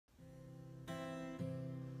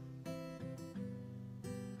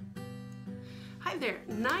Hi there,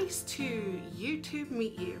 nice to YouTube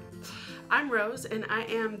meet you. I'm Rose and I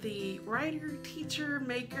am the writer, teacher,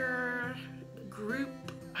 maker,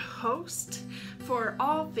 group host for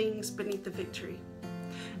all things Beneath the Fig Tree.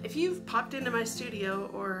 If you've popped into my studio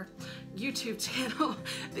or YouTube channel,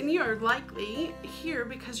 then you are likely here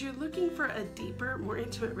because you're looking for a deeper, more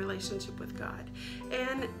intimate relationship with God.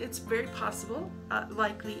 And it's very possible,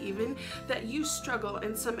 likely even, that you struggle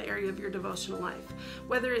in some area of your devotional life.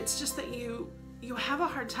 Whether it's just that you have a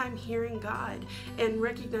hard time hearing God and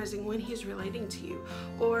recognizing when He's relating to you.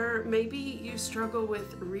 Or maybe you struggle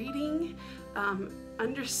with reading,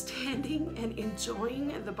 understanding, and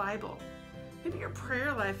enjoying the Bible. Maybe your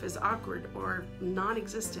prayer life is awkward or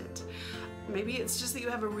non-existent. Maybe it's just that you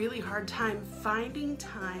have a really hard time finding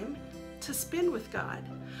time to spend with God.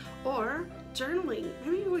 Or journaling.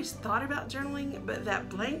 Maybe you always thought about journaling, but that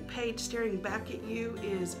blank page staring back at you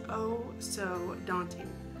is oh so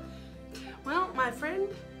daunting. Well, my friend,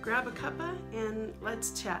 grab a cuppa and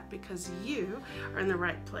let's chat because you are in the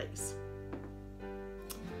right place.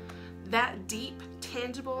 That deep,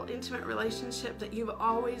 tangible, intimate relationship that you've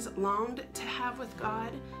always longed to have with God,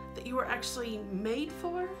 that you were actually made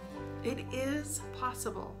for, it is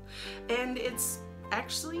possible. And it's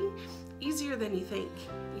actually easier than you think,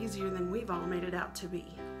 easier than we've all made it out to be.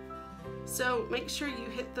 So make sure you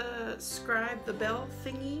hit the subscribe, the bell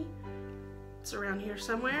thingy. It's around here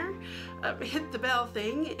somewhere. Hit the bell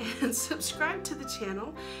thing and subscribe to the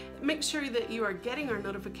channel. Make sure that you are getting our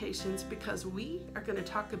notifications because we are going to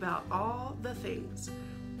talk about all the things.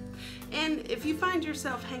 And if you find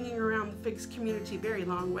yourself hanging around the Figs community very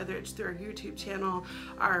long, whether it's through our YouTube channel,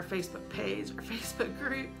 our Facebook page, our Facebook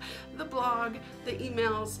group, the blog, the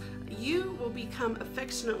emails, you will become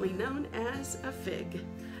affectionately known as a Fig.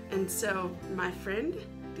 And so, my friend,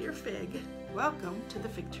 dear Fig, welcome to the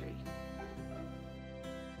Fig Tree.